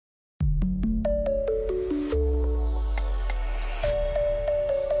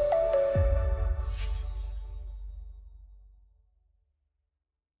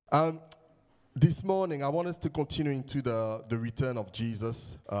Um, this morning, I want us to continue into the return of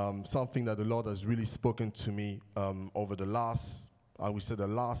Jesus, something that the Lord has really spoken to me over the last, I would say the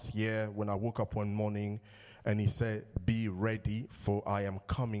last year when I woke up one morning and he said, "Be ready, for I am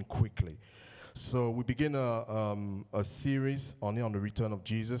coming quickly." So we begin a series on the return of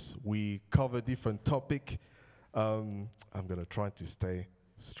Jesus. We cover different topic. I'm going to try to stay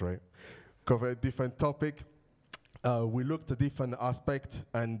straight. Cover a different topic. We looked at different aspects,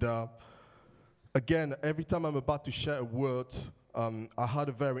 and again, every time I'm about to share a word, I had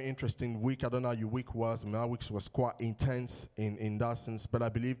a very interesting week. I don't know how your week was. My week was quite intense in that sense, but I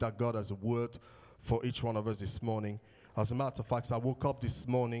believe that God has a word for each one of us this morning. As a matter of fact, I woke up this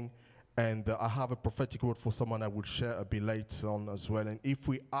morning, and I have a prophetic word for someone I will share a bit later on as well. And if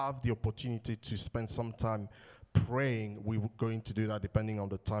we have the opportunity to spend some time praying, we're going to do that depending on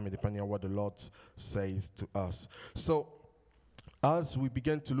the time and depending on what the Lord says to us. So as we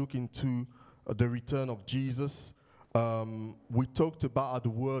begin to look into the return of Jesus, we talked about how the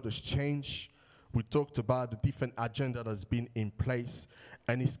world has changed. We talked about the different agenda that has been in place,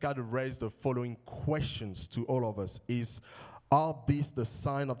 and it's got to raise the following questions to all of us. Are these the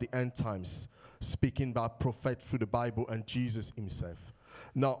sign of the end times, speaking by prophet through the Bible and Jesus himself?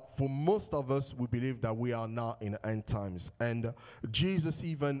 Now, for most of us, we believe that we are now in the end times. And Jesus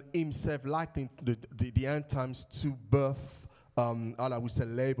even himself likened the end times to birth, I would say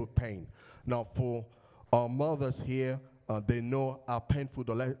labor pain. Now, for our mothers here, they know how painful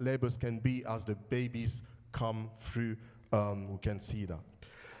the labors can be as the babies come through. We can see that.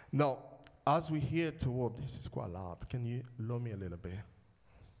 Now, as we hear toward, this is quite loud. Can you lower me a little bit?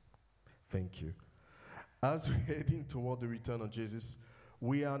 Thank you. As we're heading toward the return of Jesus,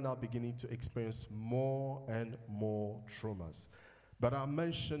 we are now beginning to experience more and more traumas. But I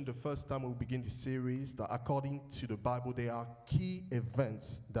mentioned the first time we begin the series that according to the Bible, there are key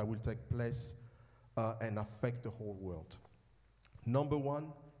events that will take place and affect the whole world. Number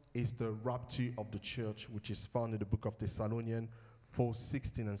one is the rapture of the church, which is found in the book of Thessalonians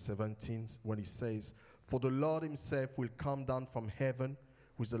 4:16 and 17, when he says, "For the Lord himself will come down from heaven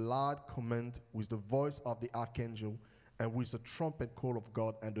with a loud command, with the voice of the archangel, and with the trumpet call of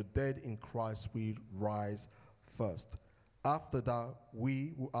God, and the dead in Christ will rise first. After that,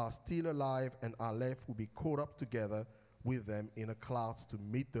 we who are still alive and are left will be caught up together with them in the clouds to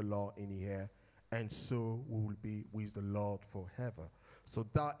meet the Lord in the air, and so we will be with the Lord forever." So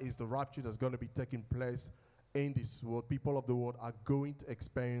that is the rapture that's going to be taking place in this world. People of the world are going to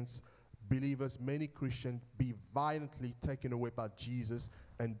experience, believers, many Christians, be violently taken away by Jesus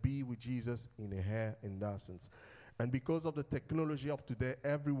and be with Jesus in the air in that sense. And because of the technology of today,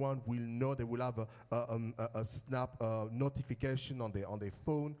 everyone will know. They will have a snap notification on their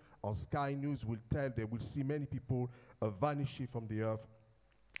phone. On Sky News will tell. They will see many people vanishing from the earth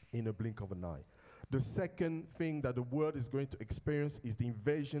in a blink of an eye. The second thing that the world is going to experience is the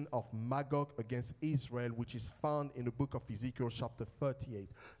invasion of Magog against Israel, which is found in the book of Ezekiel chapter 38.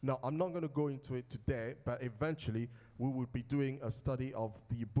 Now, I'm not going to go into it today, but eventually we will be doing a study of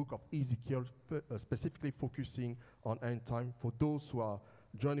the book of Ezekiel, specifically focusing on end time. For those who are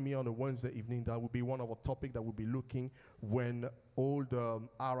joining me on a Wednesday evening, that will be one of our topics that we'll be looking when all the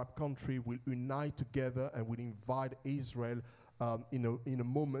Arab country will unite together and will invite Israel in a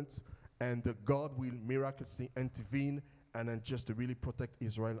moment. And God will miraculously intervene and then just to really protect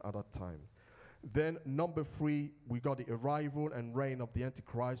Israel at that time. Then number 3, we got the arrival and reign of the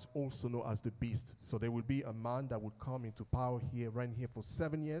Antichrist, also known as the beast. So there will be a man that will come into power here, reign here for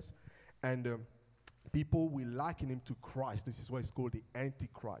 7 years. And people will liken him to Christ. This is why it's called the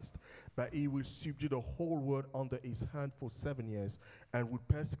Antichrist. But he will subdue the whole world under his hand for 7 years and will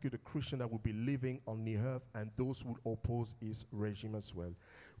persecute the Christian that will be living on the earth and those who will oppose his regime as well,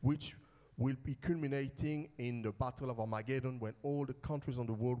 which will be culminating in the Battle of Armageddon, when all the countries on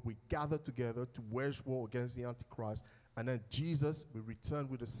the world will gather together to wage war against the Antichrist, and then Jesus will return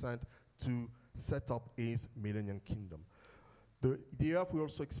with the saints to set up his millennium kingdom. The earth will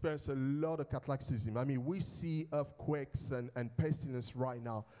also experience a lot of cataclysm. I mean, we see earthquakes and pestilence right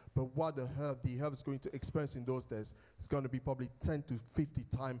now, but what the earth is going to experience in those days is going to be probably 10 to 50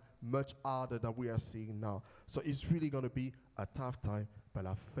 times much harder than we are seeing now. So it's really going to be a tough time, but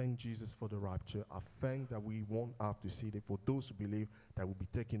I thank Jesus for the rapture. I thank that we won't have to see it for those who believe that will be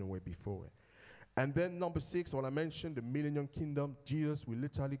taken away before it. And then number 6, when I mentioned the millennium kingdom, Jesus will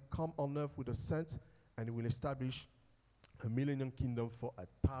literally come on earth with the saints, and he will establish a millennium kingdom for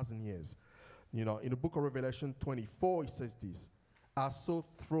 1,000 years. You know, in the book of Revelation 24, it says this: "I saw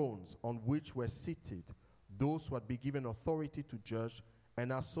thrones on which were seated those who had been given authority to judge,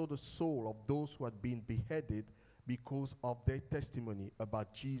 and I saw the soul of those who had been beheaded because of their testimony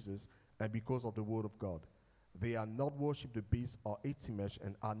about Jesus and because of the word of God. They are not worship the beast or its image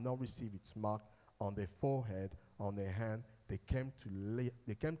and are not receive its mark on their forehead, on their hand. They came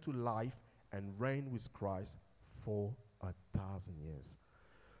to life and reign with Christ for 1,000 years.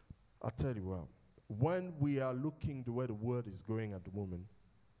 I tell you what, when we are looking the way the world is going at the moment,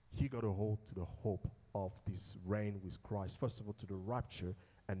 you got to hold to the hope of this reign with Christ. First of all, to the rapture,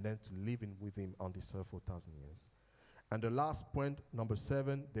 and then to living with him on this earth for 1,000 years. And the last point, number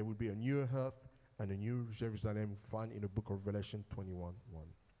 7, there will be a new earth and a new Jerusalem found in the book of Revelation 21:1.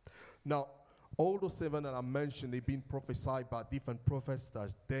 Now, all those 7 that I mentioned, they've been prophesied by different prophets,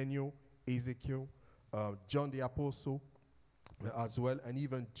 that's Daniel, Ezekiel, John the Apostle as well, and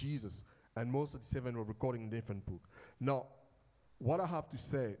even Jesus. And most of the 7 were recorded in different books. Now, what I have to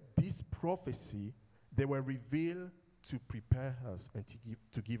say, this prophecy, they were revealed to prepare us and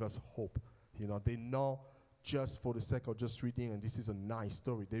to give us hope. You know, they're not just for the sake of just reading, and this is a nice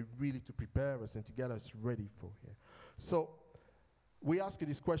story. They're really to prepare us and to get us ready for here. So, we asked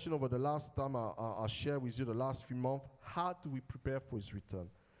this question over the last time I shared with you the last few months. How do we prepare for his return?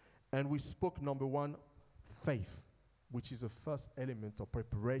 And we spoke, number 1, faith, which is the first element of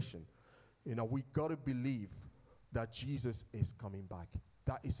preparation. You know, we got to believe that Jesus is coming back.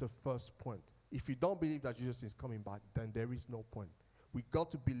 That is the first point. If you don't believe that Jesus is coming back, then there is no point. We got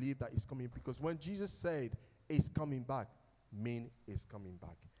to believe that he's coming, because when Jesus said he's coming back, mean he's coming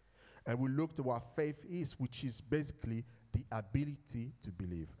back. And we looked at what faith is, which is basically the ability to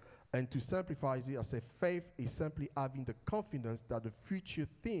believe. And to simplify it, I say faith is simply having the confidence that the future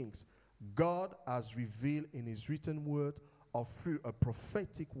things God has revealed in his written word or through a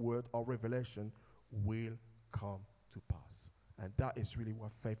prophetic word or revelation will come to pass. And that is really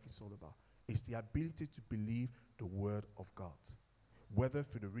what faith is all about. It's the ability to believe the word of God, whether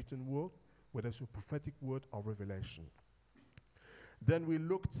through the written word, whether through prophetic word or revelation. Then we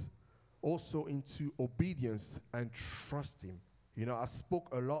looked also into obedience and trusting. You know, I spoke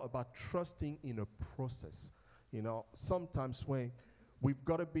a lot about trusting in a process. You know, sometimes when we've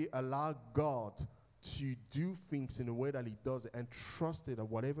got to allow God to do things in a way that he does it, and trust it that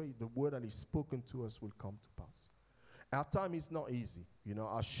whatever the word that he's spoken to us will come to pass. Our time is not easy. You know,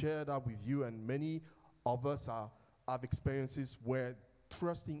 I share that with you, and many of us have experiences where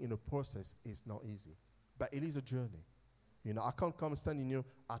trusting in a process is not easy. But it is a journey. You know, I can't come and stand in you,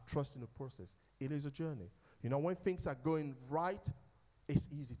 I trust in the process. It is a journey. You know, when things are going right, it's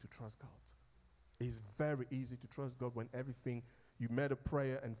easy to trust God. It's very easy to trust God when everything, you made a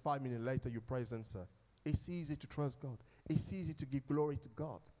prayer and 5 minutes later your prayer is answered. It's easy to trust God. It's easy to give glory to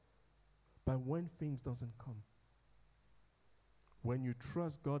God. But when things doesn't come, when you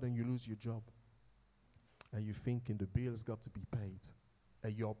trust God and you lose your job, and you're thinking the bill's got to be paid,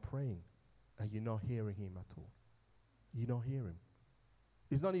 and you're praying, and you're not hearing him at all. You don't hear him.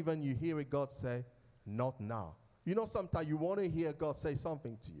 It's not even you hearing God say, not now. You know, sometimes you want to hear God say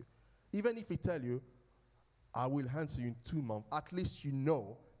something to you. Even if he tell you, I will answer you in 2 months, at least you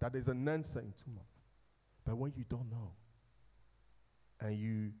know that there's an answer in 2 months. But when you don't know, and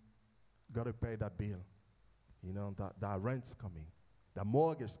you got to pay that bill, you know, that rent's coming, that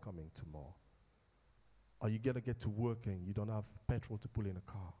mortgage coming tomorrow, or you got to get to work and you don't have petrol to pull in a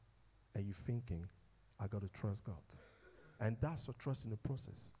car, and you're thinking, I got to trust God. And that's a trust in the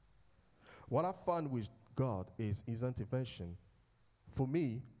process. What I found with God is his intervention, for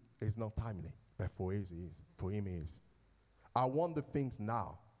me, is not timely, but for him it is. I want the things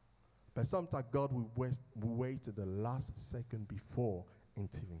now, but sometimes God will wait to the last second before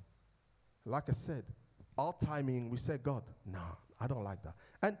intervening. Like I said, our timing, we say, God, no, I don't like that.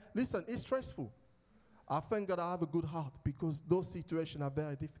 And listen, it's stressful. I thank God I have a good heart, because those situations are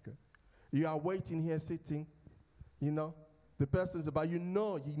very difficult. You are waiting here, sitting, you know, the person's about, you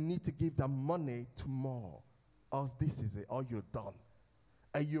know, you need to give them money tomorrow, or this is it, or you're done.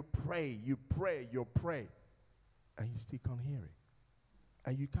 And you pray, and you still can't hear it.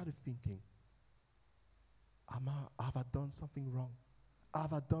 And you kind of thinking, have I done something wrong?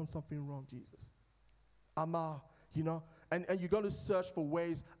 Have I done something wrong, Jesus? You know, and you're going to search for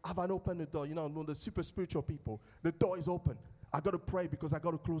ways. Have I opened the door? You know, the super spiritual people, the door is open. I got to pray because I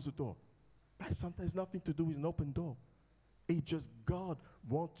got to close the door. But sometimes nothing to do with an open door. It's just God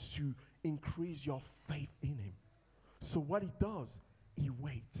wants to increase your faith in him. So what he does, he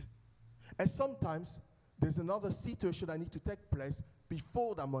waits. And sometimes there's another situation that needs to take place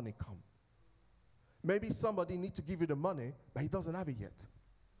before that money comes. Maybe somebody needs to give you the money, but he doesn't have it yet.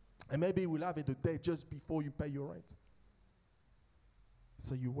 And maybe he will have it the day just before you pay your rent.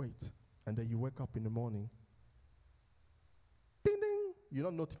 So you wait, and then you wake up in the morning. Ding, ding. You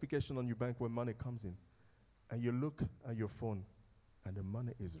know, notification on your bank when money comes in. and you look at your phone and the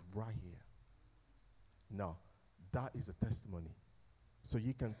money is right here. Now, that is a testimony. So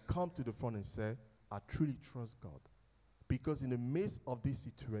you can come to the front and say, I truly trust God. Because in the midst of this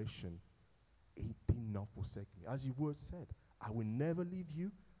situation, he did not forsake me. As your word said, I will never leave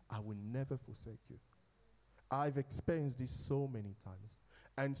you. I will never forsake you. I've experienced this so many times.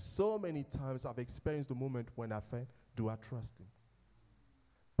 And so many times I've experienced the moment when I felt, do I trust him?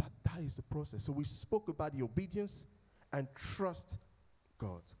 But that is the process. So we spoke about the obedience and trust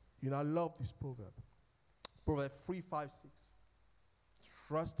God. You know, I love this proverb. Proverb 3:5-6.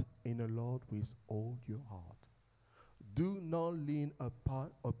 Trust in the Lord with all your heart. Do not lean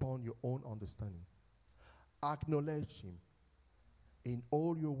upon your own understanding. Acknowledge him in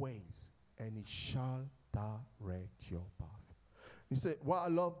all your ways, and he shall direct your path. You say, well, I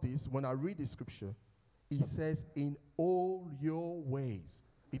love this. When I read the scripture, it says, in all your ways.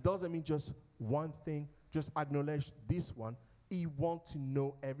 It doesn't mean just one thing, just acknowledge this one. He wants to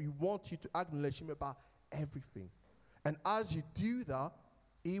know he wants you to acknowledge him about everything. And as you do that,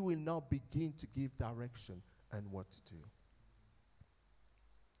 he will now begin to give direction and what to do.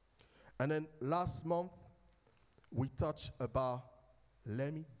 And then last month, we touched about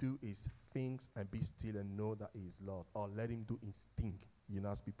let me do his things and be still and know that he is Lord. Or let him do his thing, you know,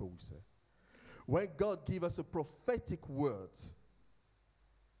 as people will say. When God gives us a prophetic word,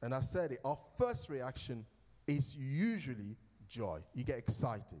 and I said it, our first reaction is usually joy. You get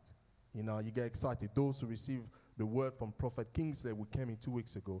excited. You know, you get excited. Those who receive the word from Prophet Kingsley, who came in 2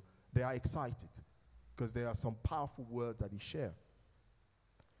 weeks ago, they are excited because there are some powerful words that he shared.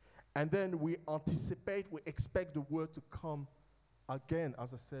 And then we anticipate, we expect the word to come again,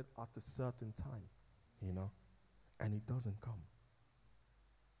 as I said, at a certain time, you know, and it doesn't come.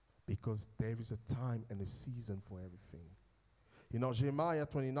 Because there is a time and a season for everything. You know, Jeremiah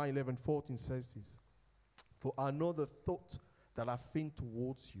 29:11-14 says this. For I know the thought that I think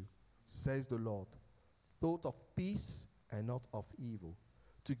towards you, says the Lord, thought of peace and not of evil,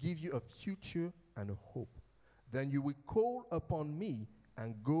 to give you a future and a hope. Then you will call upon me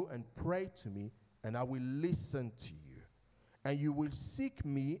and go and pray to me, and I will listen to you. And you will seek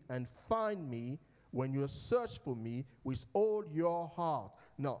me and find me when you search for me with all your heart.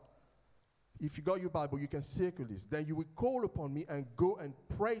 Now, if you got your Bible, you can circle this. Then you will call upon me and go and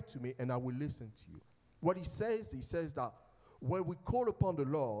pray to me, and I will listen to you. What he says that when we call upon the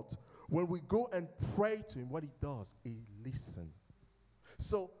Lord, when we go and pray to him, what he does, he listens.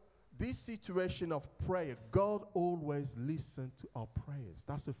 So this situation of prayer, God always listens to our prayers.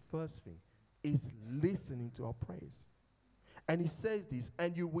 That's the first thing, is listening to our prayers. And he says this,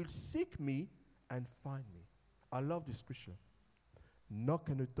 and you will seek me and find me. I love this scripture. Knock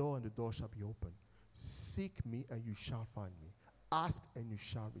on the door and the door shall be open. Seek me and you shall find me. Ask and you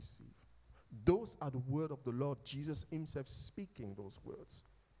shall receive. Those are the word of the Lord Jesus himself speaking those words.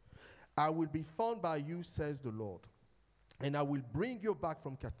 I will be found by you, says the Lord, and I will bring you back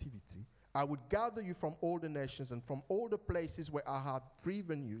from captivity. I will gather you from all the nations and from all the places where I have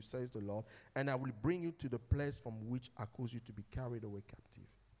driven you, says the Lord, and I will bring you to the place from which I caused you to be carried away captive.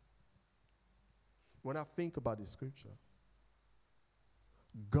 When I think about this scripture,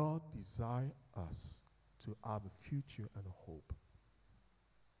 God desires us to have a future and a hope.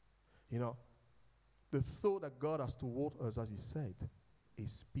 You know, the thought that God has toward us, as he said,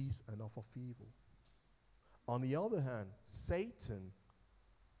 is peace and not of evil. On the other hand, Satan,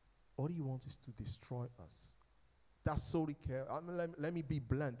 all he wants is to destroy us. That's all he cares. Let me be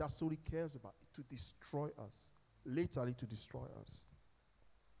blunt. That's all he cares about, to destroy us. Literally to destroy us.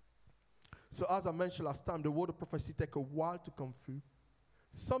 So as I mentioned last time, the word of prophecy takes a while to come through.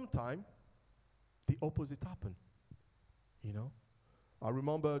 Sometimes the opposite happened. You know, I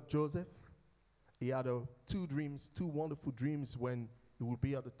remember Joseph. He had two wonderful dreams when he would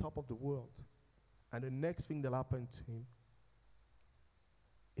be at the top of the world. And the next thing that happened to him,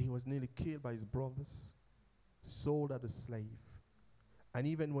 he was nearly killed by his brothers, sold as a slave. And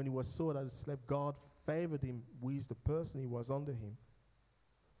even when he was sold as a slave, God favored him with the person he was under him.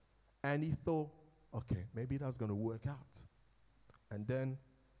 And he thought, okay, maybe that's going to work out. And then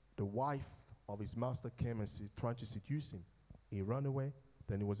the wife of his master came and tried to seduce him. He ran away.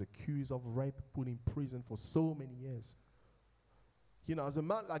 Then he was accused of rape, put in prison for so many years. You know, as a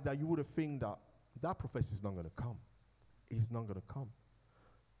man like that, you would have think that prophecy is not going to come. He's not going to come.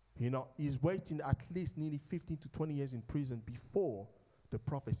 You know, he's waiting at least nearly 15 to 20 years in prison before the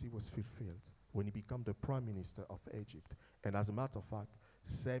prophecy was fulfilled, when he became the prime minister of Egypt. And as a matter of fact,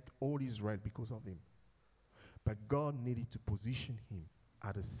 saved all Israel because of him. But God needed to position him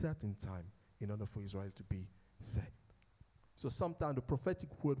at a certain time in order for Israel to be saved. So sometimes the prophetic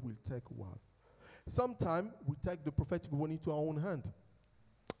word will take a while. Sometimes we take the prophetic word into our own hand.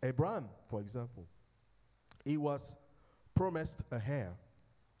 Abraham, for example, he was promised a heir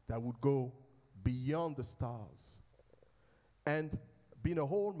that would go beyond the stars. And being a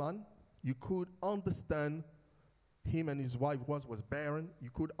whole man, you could understand him and his wife was barren. You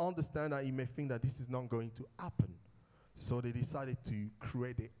could understand that he may think that this is not going to happen. So they decided to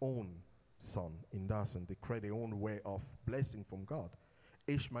create their own son in that sense. They create their own way of blessing from God.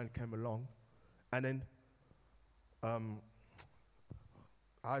 Ishmael came along, and then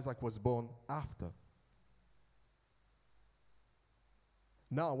Isaac was born after.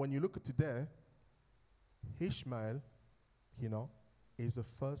 Now, when you look at today, Ishmael, is the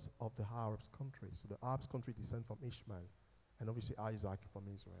first of the Arab countries. So the Arab country descend from Ishmael, and obviously Isaac from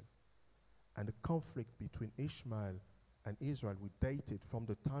Israel. And the conflict between Ishmael and Israel, we dated from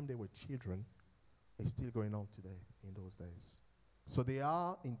the time they were children, is still going on today in those days. So there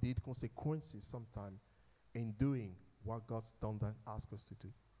are indeed consequences sometimes in doing what God's done and asked us to do.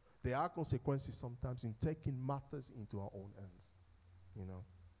 There are consequences sometimes in taking matters into our own hands.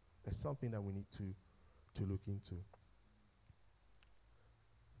 It's something that we need to look into.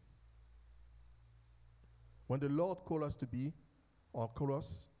 When the Lord call us to be, or call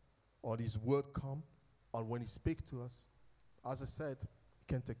us, or His word come, or when He speaks to us, as I said, it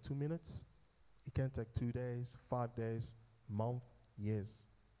can take 2 minutes. It can take 2 days, 5 days, month, years.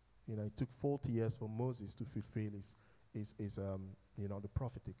 It took 40 years for Moses to fulfill his the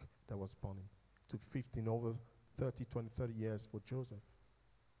prophetic that was upon him. It took 30 years for Joseph.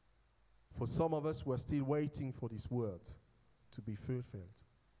 For some of us, we're still waiting for this word to be fulfilled.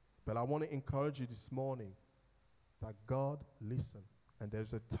 But I want to encourage you this morning that God listens, and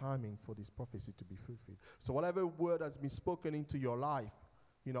there's a timing for this prophecy to be fulfilled. So whatever word has been spoken into your life,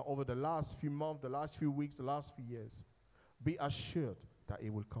 over the last few months, the last few weeks, the last few years, be assured that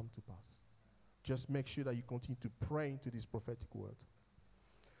it will come to pass. Just make sure that you continue to pray into this prophetic word.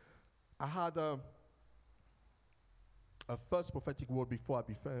 I had a first prophetic word before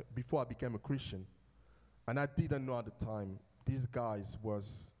I became a Christian, and I didn't know at the time. This guy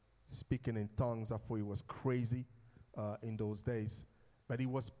was speaking in tongues. I thought he was crazy in those days, but he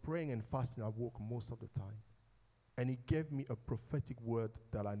was praying and fasting at work most of the time, and he gave me a prophetic word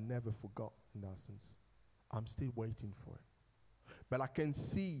that I never forgot. In that sense, I'm still waiting for it, but I can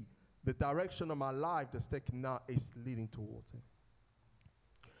see the direction of my life that's taken now is leading towards it.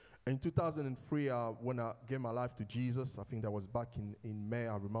 In 2003, when I gave my life to Jesus, I think that was back in May.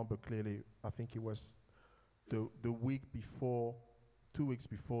 I remember clearly. I think it was the week before, 2 weeks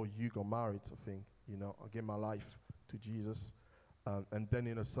before you got married, I think. I gave my life to Jesus. And then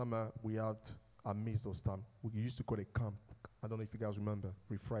in the summer, I missed those times. We used to call it camp. I don't know if you guys remember,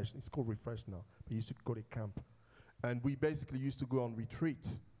 Refresh. It's called Refresh now. We used to call it camp. And we basically used to go on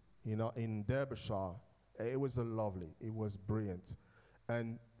retreats, in Derbyshire. It was lovely. It was brilliant.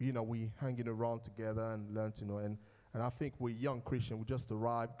 And, we hanging around together and learned, and I think we're young Christian. We just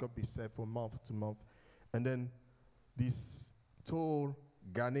arrived, got to be saved for a month or 2 months. And then this tall,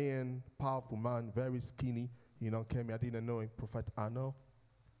 Ghanaian, powerful man, very skinny, came in. I didn't know him, Prophet Arno.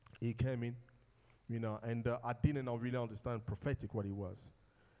 He came in, and I didn't really understand prophetic what he was.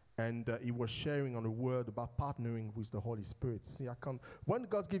 And he was sharing on a word about partnering with the Holy Spirit. See, when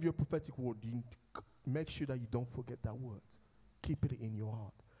God gives you a prophetic word, you make sure that you don't forget that word. Keep it in your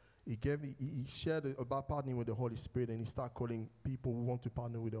heart. He shared about partnering with the Holy Spirit, and he started calling people who want to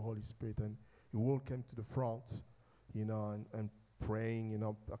partner with the Holy Spirit. And he all came to the front, and praying.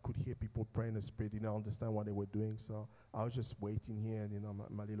 I could hear people praying in the Spirit. Understand what they were doing. So I was just waiting here, and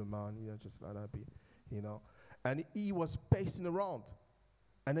my little man, just let that be, And he was pacing around,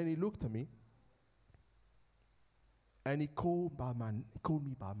 and then he looked at me, and he called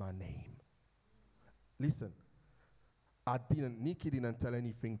me by my name. Listen. Nikki didn't tell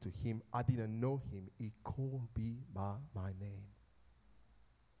anything to him. I didn't know him. He called me by my name.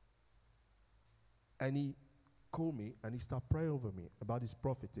 And he called me and he started praying over me about his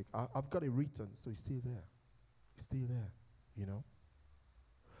prophetic. I've got it written, so it's still there. It's still there,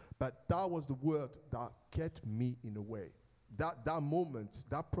 But that was the word that kept me in a way. That moment,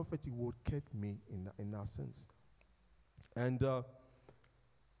 that prophetic word kept me in that sense. And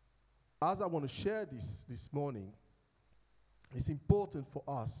as I want to share this morning, it's important for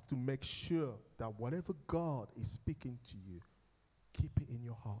us to make sure that whatever God is speaking to you, keep it in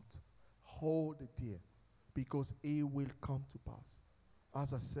your heart. Hold it dear, because it will come to pass.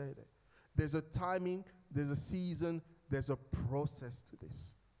 As I said, there's a timing, there's a season, there's a process to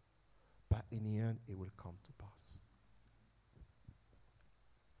this. But in the end, it will come to pass.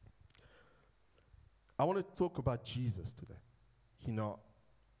 I want to talk about Jesus today.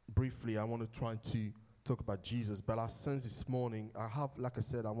 briefly, I want to try to talk about Jesus. But I sense this morning, like I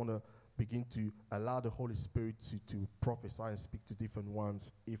said, I want to begin to allow the Holy Spirit to prophesy and speak to different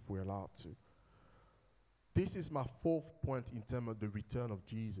ones if we're allowed to. This is my fourth point in terms of the return of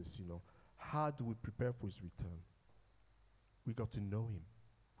Jesus, How do we prepare for his return? We got to know him.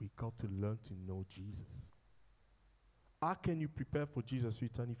 We got to learn to know Jesus. How can you prepare for Jesus'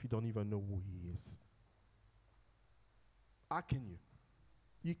 return if you don't even know who he is? How can you?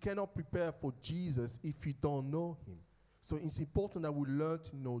 You cannot prepare for Jesus if you don't know him. So it's important that we learn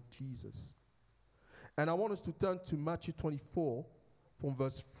to know Jesus. And I want us to turn to Matthew 24 from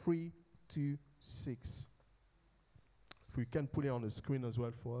verse 3 to 6. If we can put it on the screen as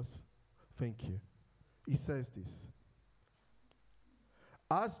well for us. Thank you. He says this.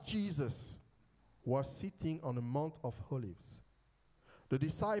 As Jesus was sitting on the Mount of Olives, the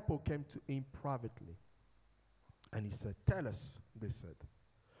disciple came to him privately. And he said, "Tell us," they said,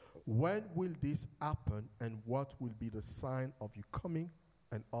 "when will this happen, and what will be the sign of your coming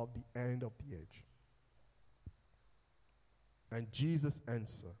and of the end of the age?" And Jesus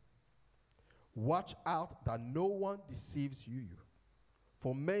answered, "Watch out that no one deceives you.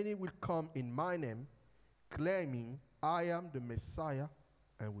 For many will come in my name, claiming I am the Messiah,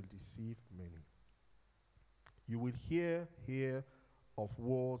 and will deceive many. You will hear of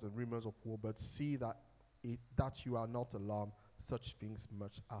wars and rumors of war, but see that you are not alarmed. Such things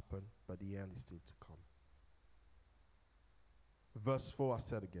must happen, but the end is still to come." Verse 4, I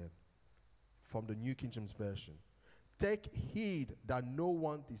said again, from the New King James Version. "Take heed that no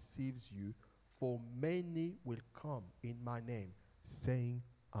one deceives you, for many will come in my name, saying,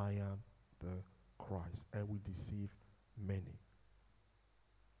 I am the Christ, and will deceive many."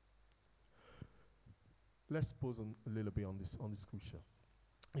 Let's pause a little bit on this scripture.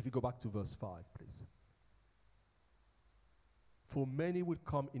 If you go back to verse 5, please. "For many will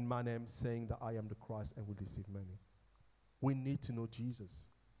come in my name, saying that I am the Christ, and will deceive many." We need to know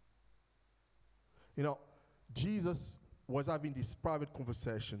Jesus. Jesus was having this private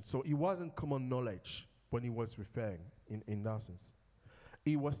conversation, so it wasn't common knowledge when he was referring in that sense.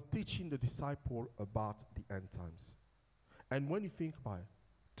 He was teaching the disciple about the end times. And when you think about it,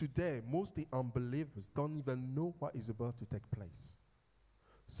 today, most of the unbelievers don't even know what is about to take place.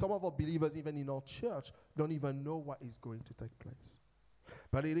 Some of our believers, even in our church, don't even know what is going to take place.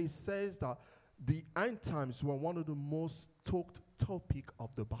 But it says that the end times were one of the most talked topic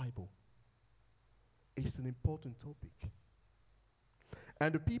of the Bible. It's an important topic.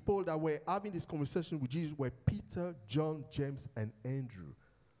 And the people that were having this conversation with Jesus were Peter, John, James, and Andrew.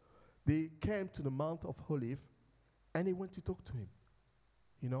 They came to the Mount of Olives, and they went to talk to him.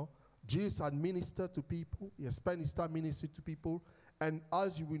 Jesus had ministered to people. He had spent his time ministering to people. And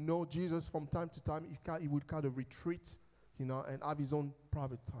as you will know, Jesus, from time to time, he would kind of retreat, and have his own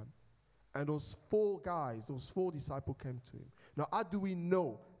private time. And those four disciples came to him. Now, how do we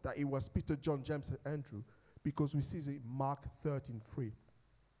know that it was Peter, John, James, and Andrew? Because we see it in Mark 13:3.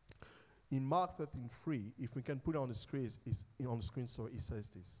 In Mark 13:3, if we can put it on the screen, it says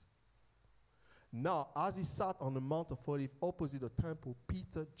this. "Now, as he sat on the Mount of Olives opposite the temple,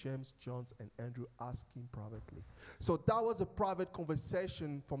 Peter, James, John, and Andrew asked him privately." So that was a private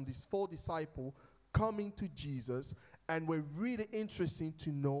conversation from these four disciples coming to Jesus, and were really interested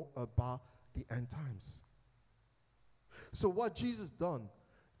to know about the end times. So what Jesus done,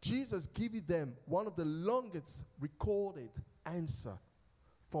 Jesus gave them one of the longest recorded answer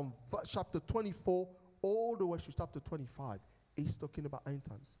from chapter 24 all the way to chapter 25. He's talking about end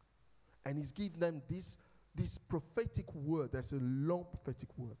times. And he's giving them this prophetic word. That's a long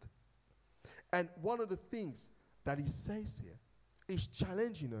prophetic word. And one of the things that he says here is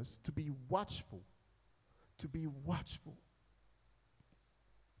challenging us to be watchful. To be watchful.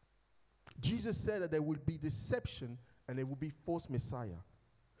 Jesus said that there will be deception and there will be false messiah.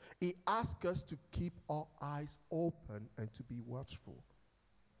 He asks us to keep our eyes open and to be watchful.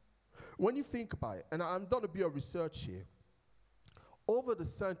 When you think about it, and I'm done a bit of research here, over the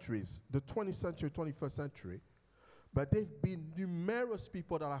centuries, the 20th century, 21st century, but there have been numerous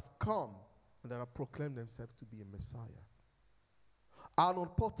people that have come and that have proclaimed themselves to be a Messiah.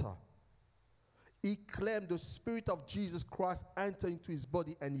 Arnold Potter, he claimed the Spirit of Jesus Christ entered into his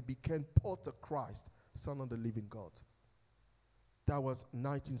body and he became Potter Christ, Son of the living God. That was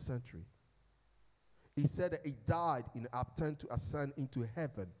 19th century. He said that he died in an attempt to ascend into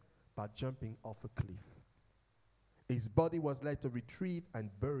heaven by jumping off a cliff. His body was later retrieved and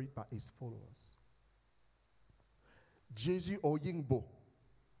buried by his followers. Jesu Oyingbo,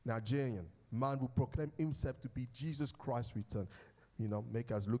 Nigerian man who proclaimed himself to be Jesus Christ's return.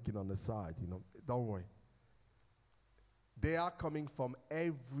 Make us looking on the side, don't worry. They are coming from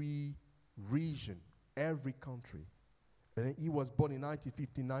every region, every country. And then he was born in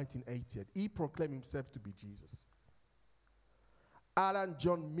 1950, 1988. He proclaimed himself to be Jesus. Alan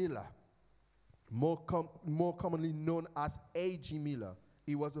John Miller, more commonly known as A.G. Miller.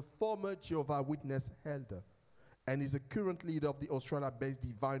 He was a former Jehovah's Witness elder and is a current leader of the Australia-based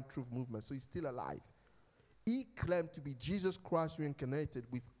Divine Truth movement, so he's still alive. He claimed to be Jesus Christ reincarnated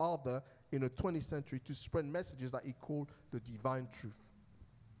with others in the 20th century to spread messages that he called the Divine Truth.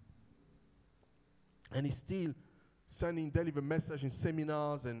 And he's still deliver messages in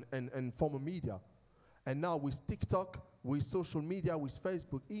seminars and former media. And now with TikTok, with social media, with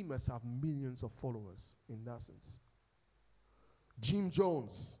Facebook, he must have millions of followers in that sense. Jim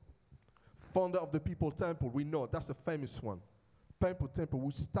Jones, founder of the People Temple, we know that's a famous one. People Temple,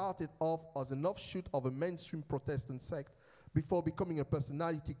 which started off as an offshoot of a mainstream Protestant sect before becoming a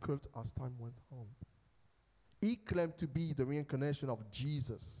personality cult as time went on. He claimed to be the reincarnation of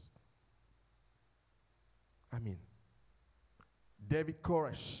Jesus. David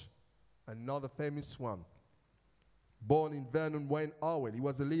Koresh, another famous one, born in Vernon, Wayne, Iowa. He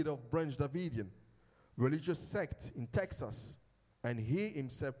was a leader of Branch Davidian, religious sect in Texas, and he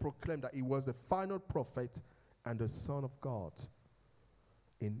himself proclaimed that he was the final prophet and the Son of God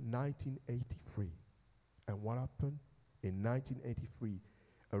in 1983. And what happened? In 1983,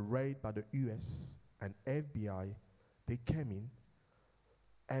 a raid by the US and FBI, they came in,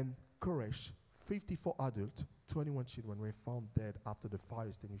 and Koresh, 54 adults, 21 children were found dead after the fire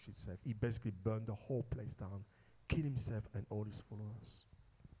extinguished itself. He basically burned the whole place down, killed himself and all his followers.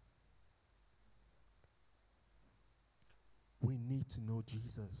 We need to know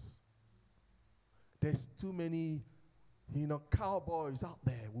Jesus. There's too many, cowboys out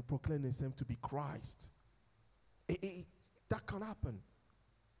there who proclaim themselves to be Christ. That can't happen.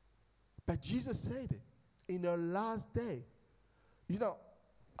 But Jesus said it. In the last day,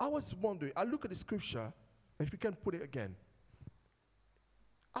 I was wondering, I look at the scripture, if you can put it again.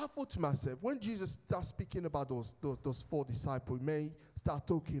 I thought to myself, when Jesus starts speaking about those 4 disciples, he may start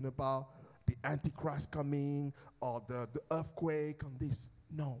talking about the Antichrist coming or the earthquake and this.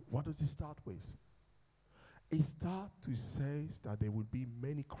 No, what does he start with? He starts to say that there will be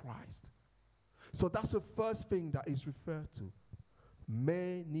many Christ. So that's the first thing that is referred to.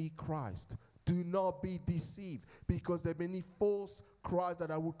 Many Christ. Do not be deceived, because there are many false Christ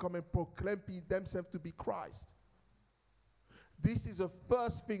that will come and proclaim themselves to be Christ. This is the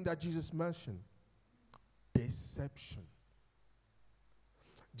first thing that Jesus mentioned. Deception.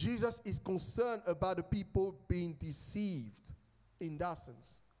 Jesus is concerned about the people being deceived in that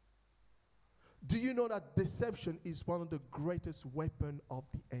sense. Do you know that deception is one of the greatest weapons of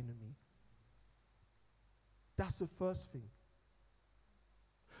the enemy? That's the first thing.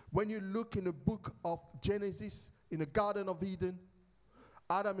 When you look in the book of Genesis, in the Garden of Eden,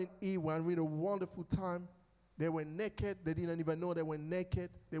 Adam and Eve were having a wonderful time. They were naked. They didn't even know they were naked.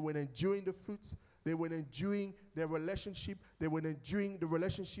 They were enjoying the fruits. They were enjoying their relationship. They were enjoying the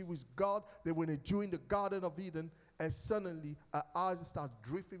relationship with God. They were enjoying the Garden of Eden. And suddenly, her eyes start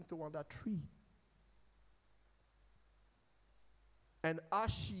drifting toward that tree. And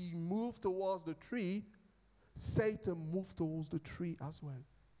as she moved towards the tree, Satan moved towards the tree as well.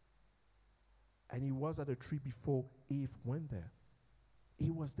 And he was at the tree before Eve went there. He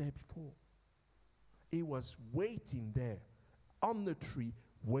was there before. He was waiting there on the tree,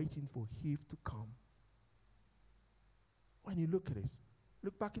 waiting for Eve to come. When you look at this,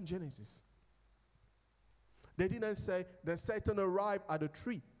 look back in Genesis. They didn't say that Satan arrived at the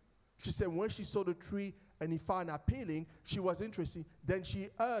tree. She said when she saw the tree and he found appealing, she was interested. Then she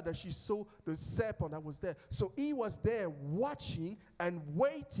heard that she saw the serpent that was there. So he was there watching and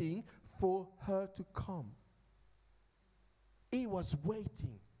waiting for her to come. He was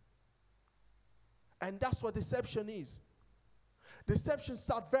waiting. And that's what deception is. Deception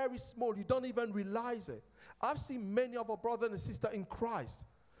starts very small. You don't even realize it. I've seen many of our brothers and sisters in Christ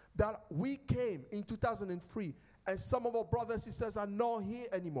that we came in 2003, and some of our brothers and sisters are not here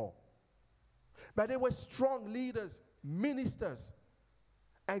anymore. But they were strong leaders, ministers,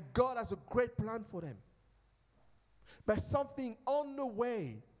 and God has a great plan for them. But something on the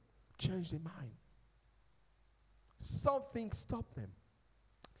way changed their mind. Something stopped them.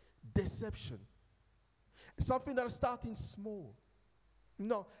 Deception. Something that is starting small.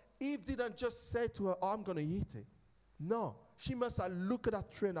 No, Eve didn't just say to her, oh, I'm going to eat it. No, she must have looked at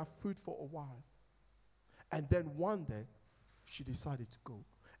that tree and that fruit for a while. And then one day, she decided to go.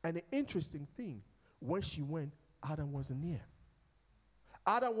 And the interesting thing, when she went, Adam wasn't near.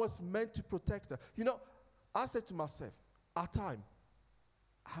 Adam was meant to protect her. I said to myself, at time,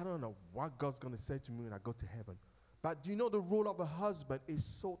 I don't know what God's going to say to me when I go to heaven. But do you know the role of a husband is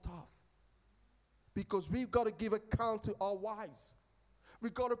so tough? Because we've got to give account to our wives.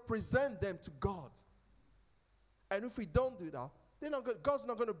 We've got to present them to God. And if we don't do that, God's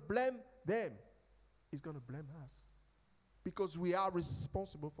not going to blame them. He's going to blame us. Because we are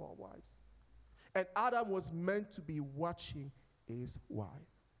responsible for our wives. And Adam was meant to be watching his wife.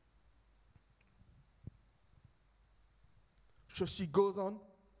 So she goes on,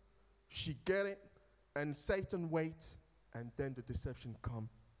 she gets it, and Satan waits, and then the deception come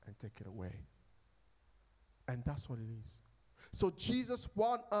and take it away. And that's what it is. So Jesus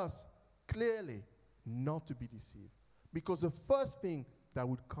wants us clearly not to be deceived. Because the first thing that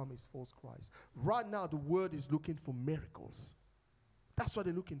would come is false Christ. Right now, the world is looking for miracles. That's what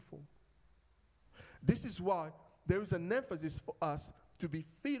they're looking for. This is why there is an emphasis for us to be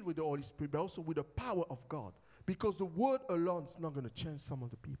filled with the Holy Spirit, but also with the power of God. Because the word alone is not going to change some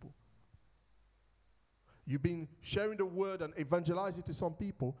of the people. You've been sharing the word and evangelizing to some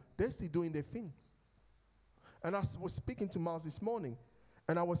people. They're still doing their things. And I was speaking to Mars this morning,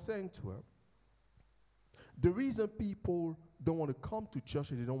 and I was saying to her, the reason people don't want to come to church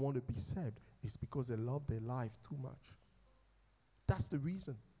and they don't want to be saved is because they love their life too much. That's the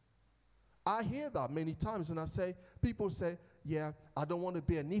reason. I hear that many times, and people say, yeah, I don't want to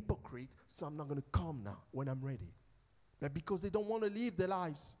be an hypocrite, so I'm not going to come now when I'm ready. But because they don't want to live their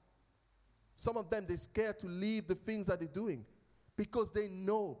lives. Some of them, they're scared to leave the things that they're doing because they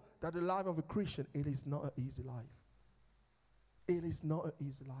know that the life of a Christian, it is not an easy life. It is not an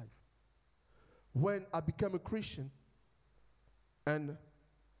easy life. When I became a Christian, and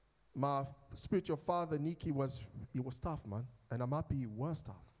my spiritual father, Nicky, he was tough, man. And I'm happy he was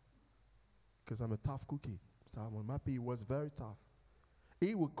tough. Because I'm a tough cookie. So I'm happy he was very tough.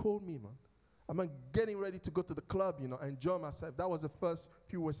 He would call me, man. I'm getting ready to go to the club, enjoy myself. That was the first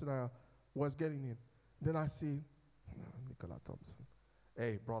few words that I was getting in. Then I see, Nicola Thompson.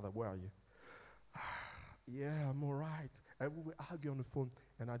 Hey, brother, where are you? Yeah, I'm all right. And we would argue on the phone.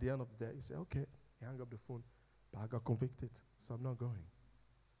 And at the end of the day, he said, okay. He hung up the phone. But I got convicted, so I'm not going.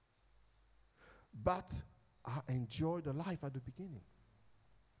 But I enjoyed the life at the beginning.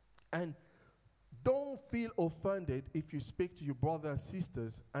 And don't feel offended if you speak to your brothers and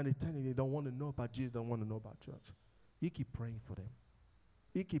sisters and they tell you they don't want to know about Jesus, don't want to know about church. You keep praying for them.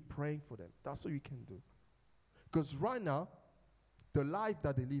 You keep praying for them. That's all you can do. Because right now, the life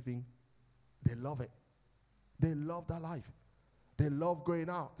that they're living, they love it. They love that life. They love going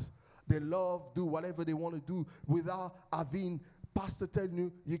out. They love do whatever they want to do without having pastor telling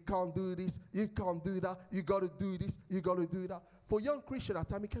you, you can't do this, you can't do that, you got to do this, you got to do that. For young Christians at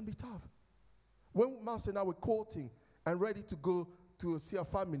times, it can be tough. When Master and I were courting and ready to go to see our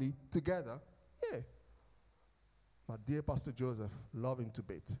family together, my dear Pastor Joseph, love him to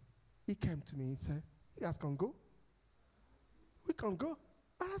bits. He came to me and said, you guys can go? We can go.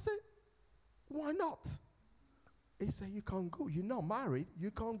 And I said, why not? He said, you can't go. You're not married.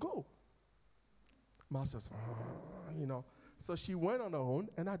 You can't go. Master said, So she went on her own,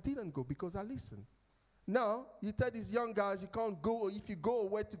 and I didn't go because I listened. Now, you tell these young guys you can't go, or if you go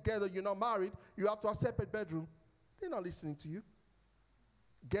away together, you're not married, you have to have a separate bedroom. They're not listening to you.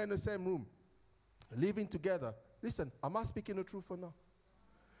 Get in the same room. Living together. Listen, am I speaking the truth or not?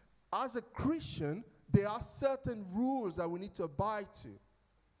 As a Christian, there are certain rules that we need to abide to.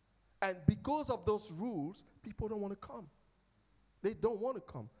 And because of those rules, people don't want to come. They don't want to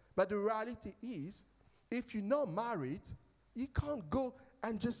come. But the reality is, if you're not married, you can't go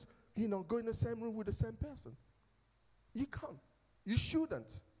and just, go in the same room with the same person. You can't. You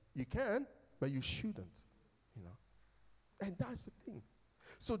shouldn't. You can, but you shouldn't. And that's the thing.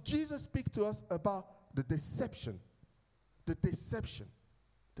 So Jesus speaks to us about the deception. The deception.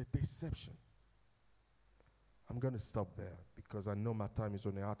 The deception. I'm going to stop there because I know my time is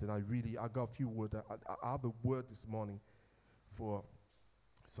running out, and I got a few words. I have a word this morning for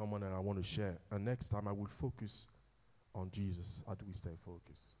someone that I want to share. And next time I will focus on Jesus. How do we stay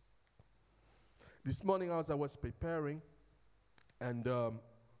focused? This morning as I was preparing, and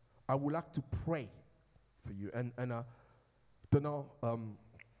I would like to pray for you. And I don't know,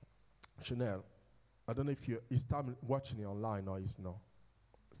 Chanel, I don't know if it's time watching it online or it's not.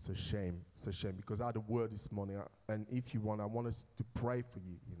 It's a shame. It's a shame because I had a word this morning, and if you want, I want us to pray for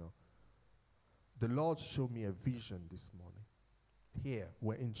you, The Lord showed me a vision this morning. Here,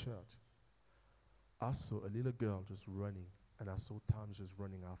 we're in church. I saw a little girl just running, and I saw Tom just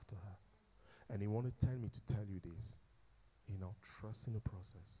running after her. And he wanted to tell me to tell you this. Trust in the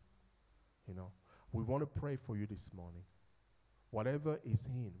process. We want to pray for you this morning. Whatever is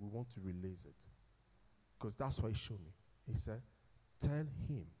in, we want to release it. Because that's what he showed me. He said, tell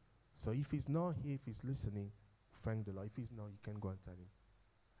him. So if he's not here, if he's listening, thank the Lord. If he's not, you can go and tell him.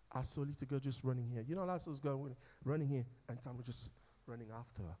 I saw a little girl just running here. You know, last was girl running here, and Tam was just running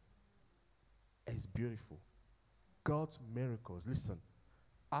after her. It's beautiful. God's miracles. Listen,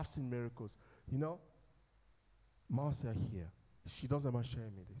 I've seen miracles. You know, Marcia here, she doesn't mind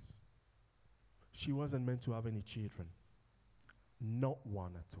sharing me this. She wasn't meant to have any children. Not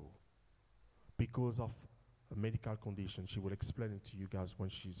one at all. Because of a medical condition. She will explain it to you guys when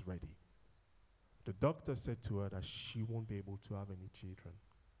she's ready. The doctor said to her that she won't be able to have any children.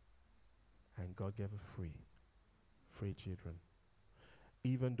 And God gave her three children.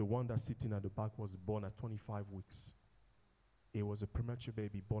 Even the one that's sitting at the back was born at 25 weeks. It was a premature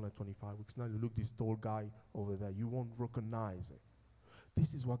baby born at 25 weeks. Now you look this tall guy over there, you won't recognize it.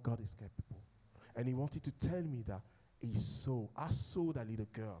 This is what God is capable. And he wanted to tell me that I saw that little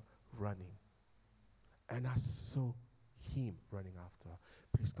girl running. And I saw him running after her.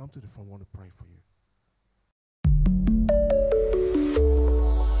 Please come to the front, I want to pray for you.